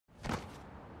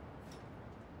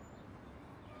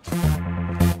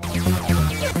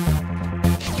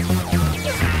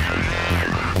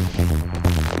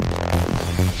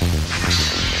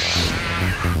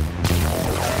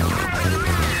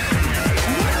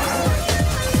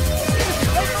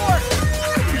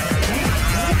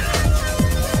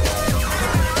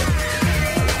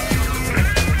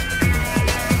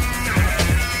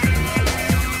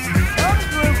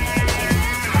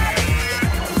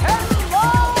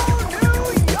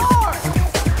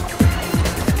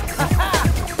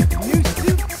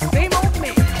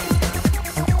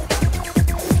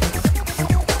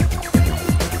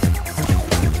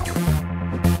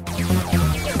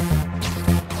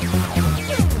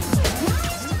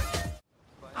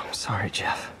Sorry,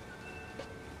 Jeff.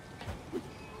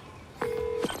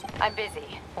 I'm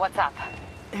busy. What's up?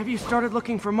 Have you started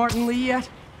looking for Martin Lee yet?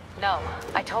 No,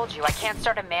 I told you I can't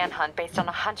start a manhunt based on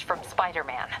a hunch from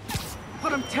Spider-Man.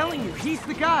 But I'm telling you, he's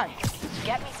the guy!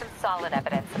 Get me some solid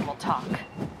evidence and we'll talk.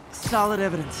 Solid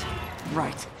evidence.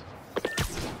 Right.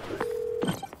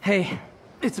 Hey,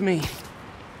 it's me.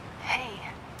 Hey,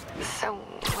 so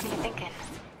what are you thinking?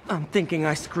 I'm thinking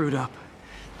I screwed up.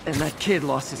 And that kid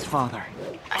lost his father.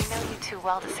 I know you too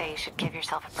well to say you should give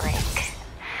yourself a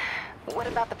break. What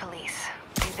about the police?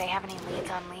 Do they have any leads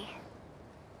on Lee?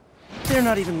 They're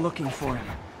not even looking for him.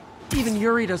 Even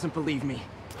Yuri doesn't believe me.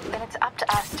 Then it's up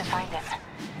to us to find him.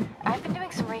 I've been doing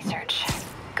some research.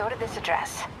 Go to this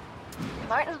address.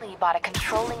 Martin Lee bought a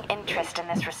controlling interest in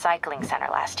this recycling center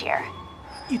last year.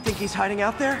 You think he's hiding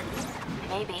out there?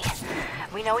 Maybe.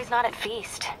 We know he's not at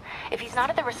Feast. If he's not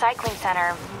at the recycling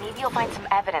center, maybe you'll find some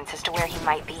evidence as to where he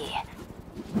might be.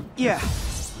 Yeah.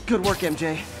 Good work,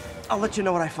 MJ. I'll let you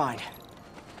know what I find.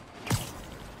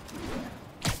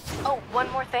 Oh, one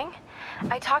more thing.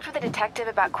 I talked with a detective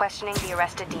about questioning the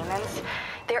arrested demons.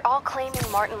 They're all claiming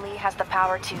Martin Lee has the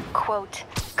power to, quote,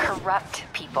 corrupt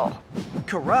people.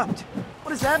 Corrupt?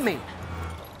 What does that mean?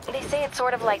 They say it's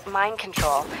sort of like mind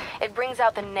control. It brings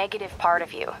out the negative part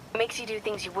of you. Makes you do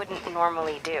things you wouldn't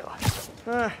normally do.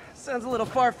 Sounds a little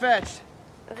far-fetched.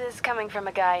 This coming from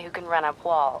a guy who can run up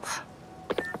walls.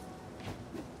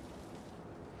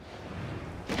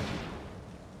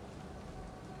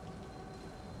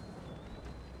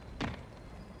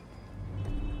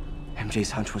 MJ's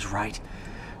hunch was right.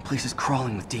 Place is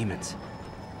crawling with demons.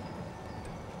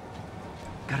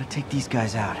 Gotta take these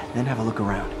guys out, then have a look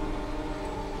around.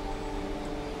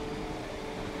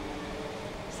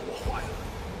 说坏了，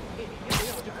给你一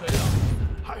药就可以了，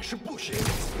还是不行。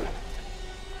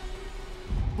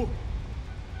不。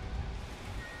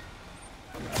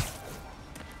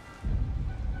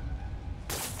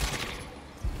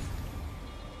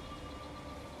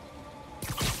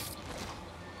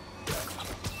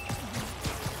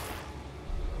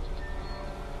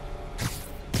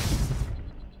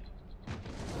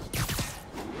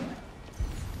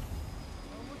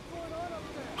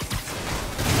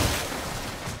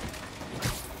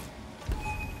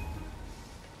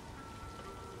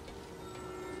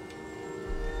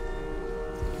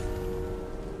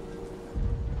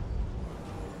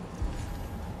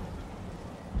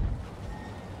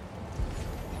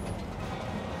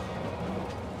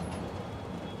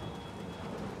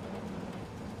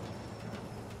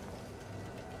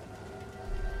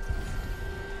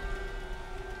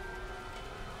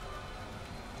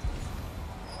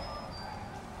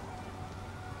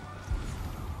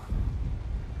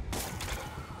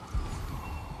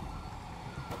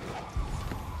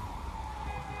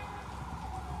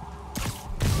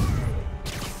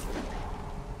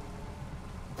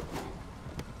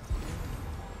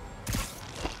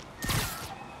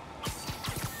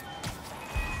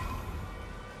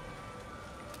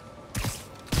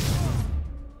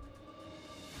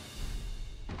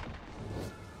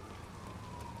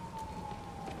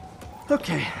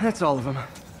 Okay, that's all of them.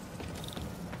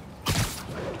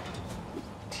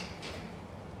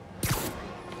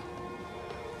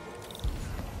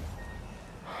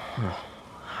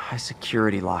 High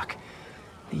security lock.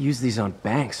 They use these on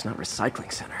banks, not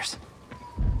recycling centers.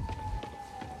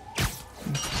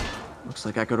 Looks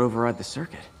like I could override the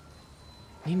circuit.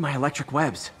 Need my electric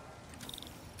webs.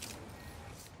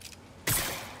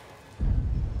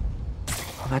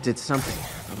 Well, that did something.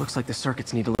 It looks like the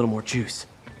circuits need a little more juice.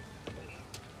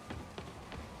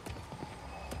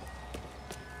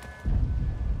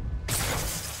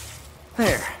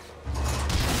 There.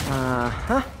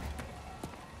 Uh-huh.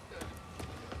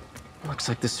 Looks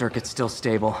like the circuit's still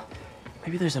stable.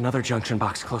 Maybe there's another junction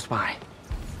box close by.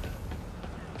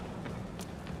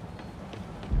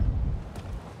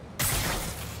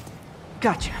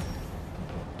 Gotcha.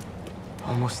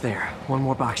 Almost there. One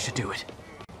more box should do it.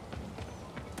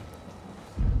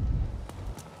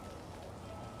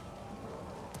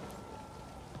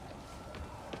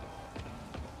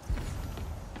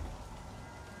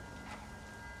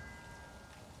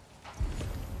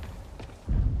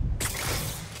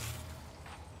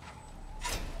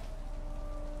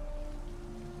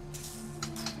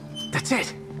 That's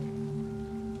it!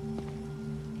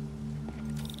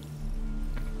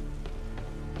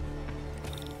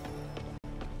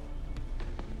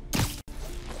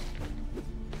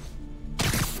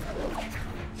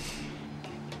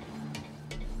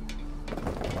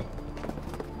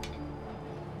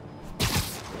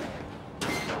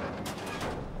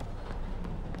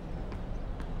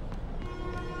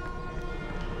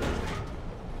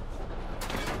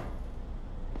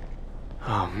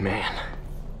 man.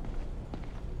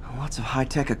 Lots of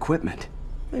high-tech equipment.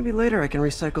 Maybe later I can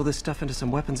recycle this stuff into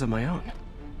some weapons of my own.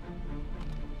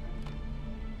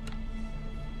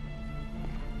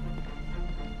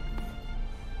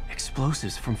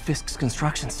 Explosives from Fisk's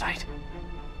construction site.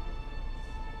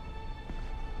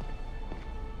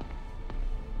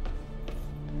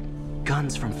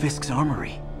 Guns from Fisk's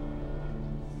armory.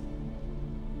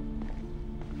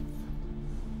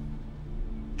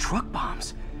 Truck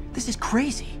bombs? This is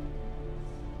crazy.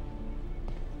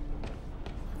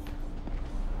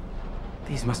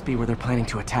 These must be where they're planning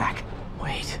to attack.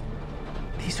 Wait,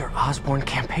 these are Osborn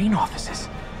campaign offices.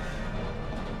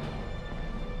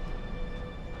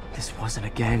 This wasn't a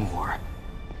gang war.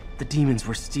 The demons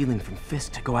were stealing from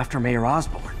Fisk to go after Mayor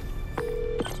Osborn.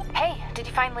 Hey, did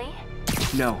you find Lee?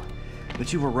 No,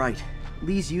 but you were right.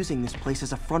 Lee's using this place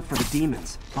as a front for the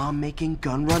demons. Bomb making,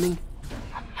 gun running.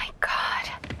 Oh my god.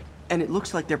 And it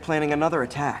looks like they're planning another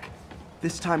attack.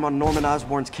 This time on Norman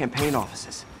Osborn's campaign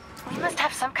offices. We must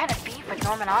have some kind of beef with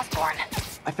Norman Osborn.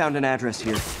 I found an address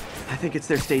here. I think it's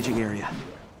their staging area.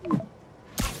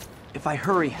 If I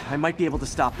hurry, I might be able to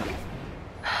stop them.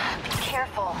 Be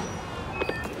careful.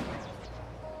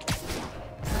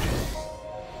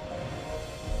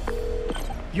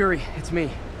 Yuri, it's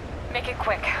me. Make it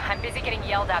quick. I'm busy getting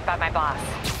yelled at by my boss.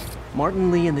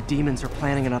 Martin Lee and the demons are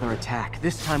planning another attack,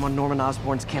 this time on Norman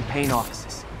Osborn's campaign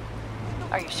offices.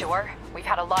 Are you sure? We've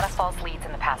had a lot of false leads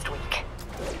in the past week.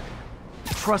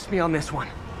 Trust me on this one.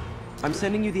 I'm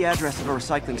sending you the address of a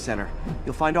recycling center.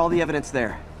 You'll find all the evidence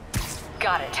there.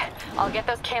 Got it. I'll get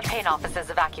those campaign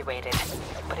offices evacuated.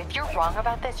 But if you're wrong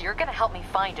about this, you're gonna help me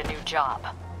find a new job.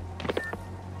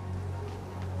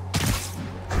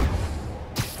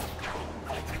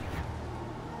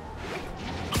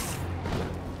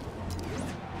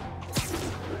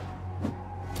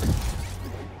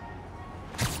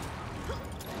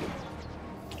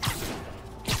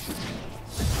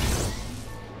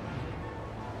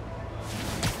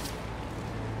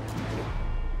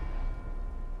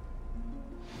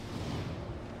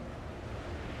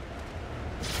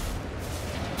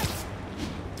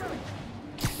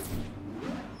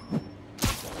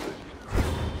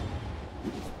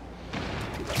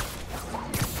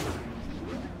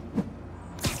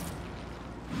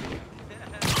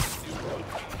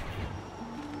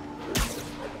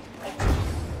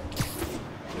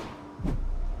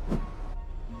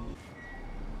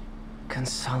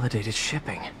 Consolidated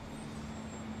shipping.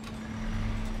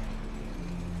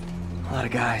 A lot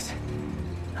of guys.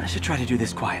 I should try to do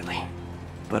this quietly,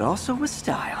 but also with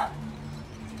style.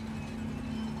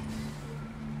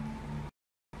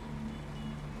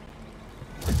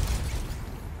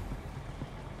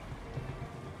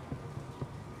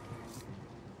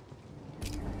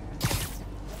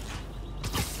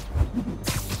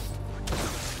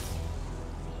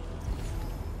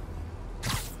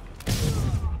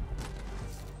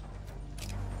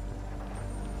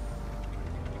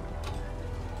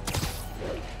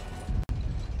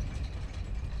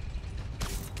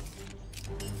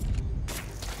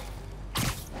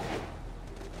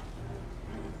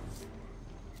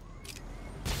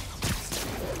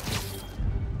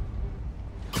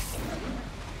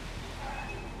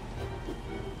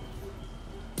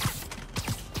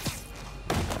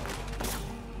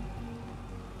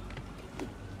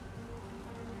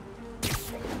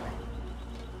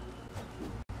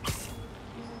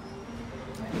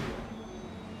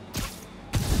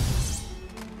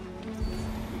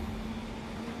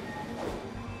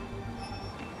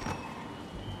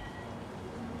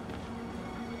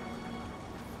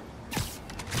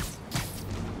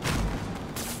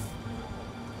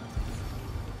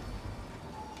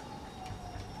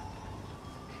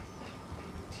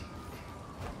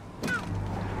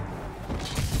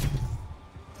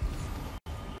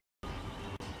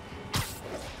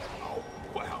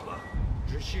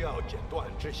要剪断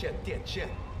支线电线。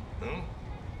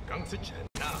钢丝沉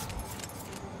啊！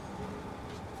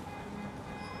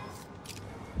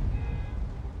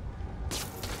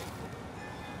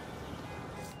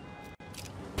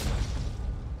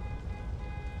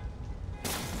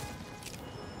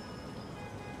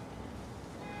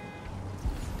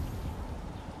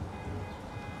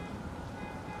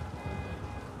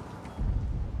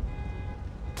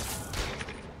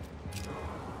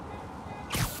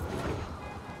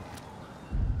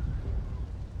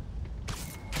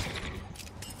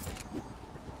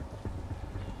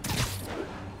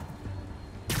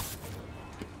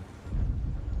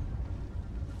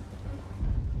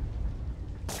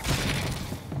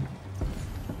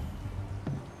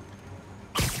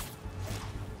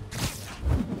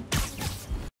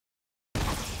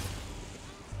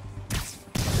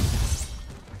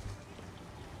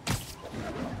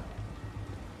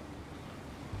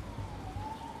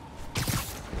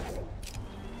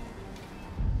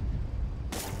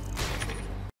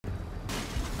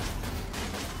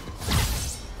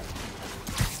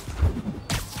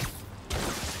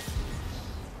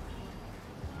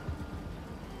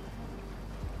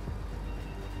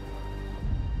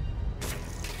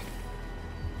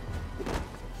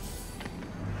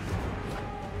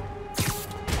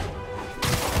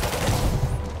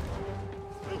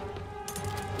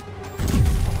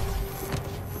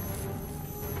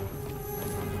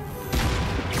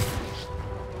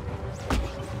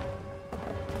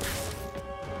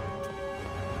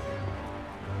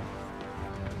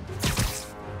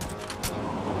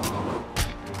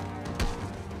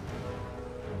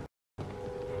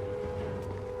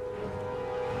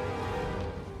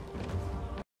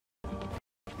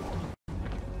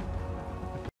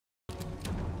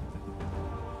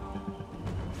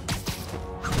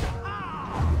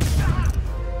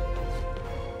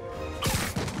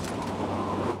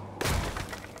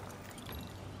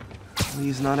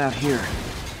 Lee's not out here.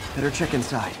 Better check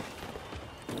inside.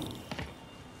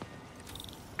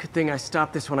 Good thing I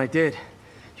stopped this when I did.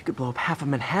 You could blow up half of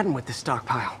Manhattan with this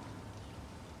stockpile.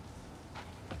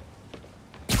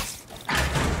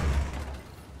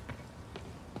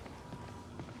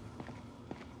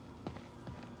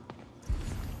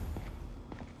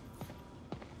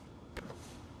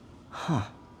 Huh.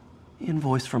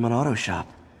 Invoice from an auto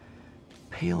shop.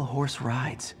 Pale Horse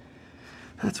Rides.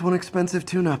 That's one expensive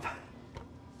tune-up.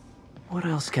 What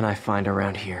else can I find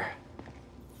around here?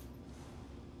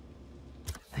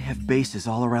 They have bases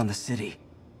all around the city.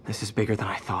 This is bigger than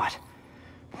I thought.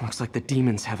 Looks like the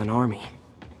demons have an army.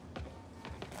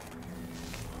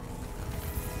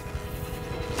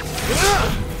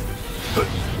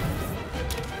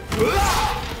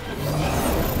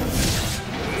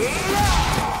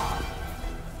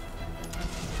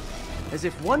 As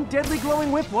if one deadly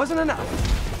glowing whip wasn't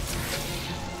enough.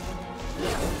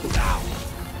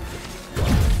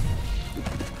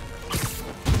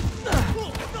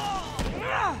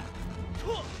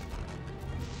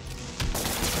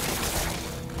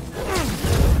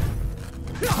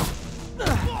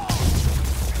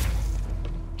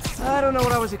 I don't know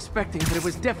what I was expecting, but it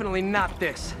was definitely not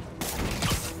this.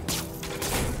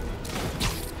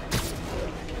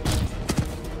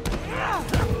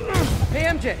 Hey,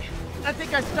 MJ. I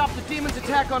think I stopped the demon's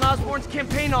attack on Osborn's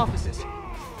campaign offices.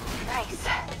 Nice.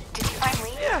 Did you find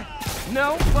Lee? Yeah.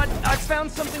 No, but I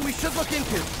found something we should look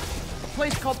into. A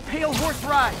place called Pale Horse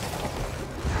Rides.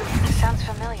 Sounds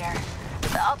familiar.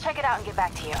 I'll check it out and get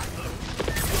back to you.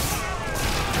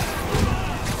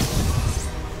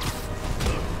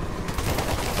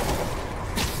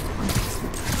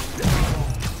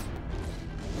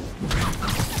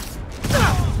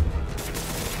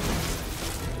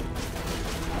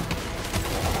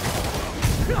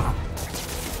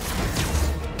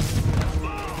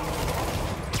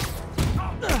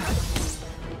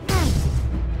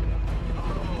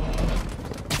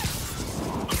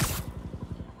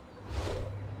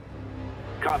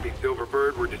 Copy,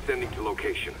 Silverbird. We're descending to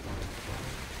location.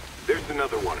 There's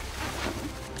another one.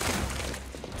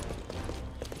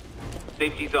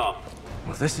 Safety's off.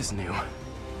 Well, this is new.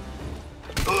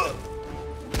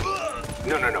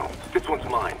 No. This one's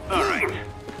mine. All right.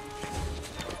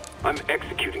 I'm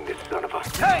executing this son of a...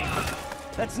 Hey!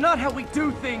 That's not how we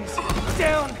do things!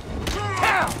 Down!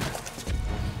 Down!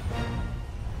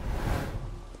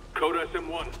 Code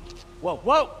SM1.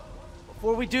 Whoa!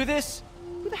 Before we do this,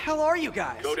 who the hell are you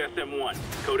guys? Code SM1.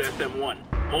 Code SM1.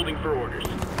 Holding for orders.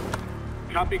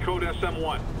 Copy Code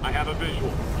SM1. I have a visual.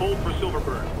 Hold for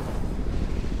Silverbird.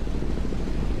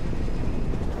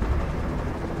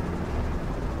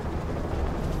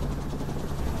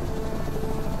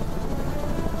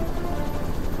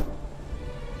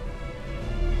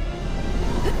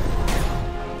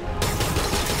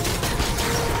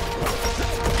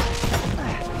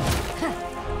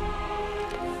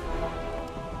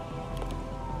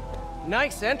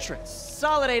 Nice entrance.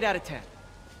 Solid 8 out of 10.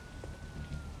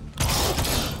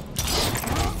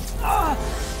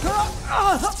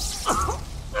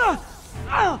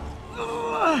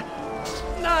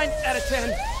 9 out of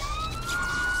 10.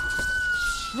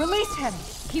 Release him!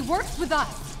 He works with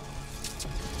us!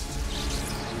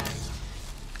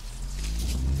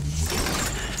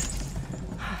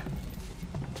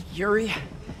 Yuri,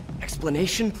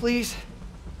 explanation, please?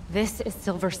 This is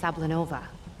Silver Sablinova,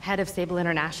 head of Sable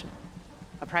International,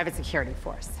 a private security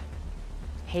force.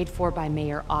 Paid for by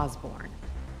Mayor Osborn.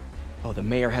 Oh, the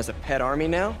mayor has a pet army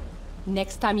now?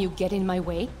 Next time you get in my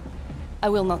way, I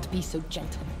will not be so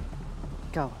gentle.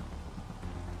 Go.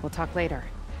 We'll talk later.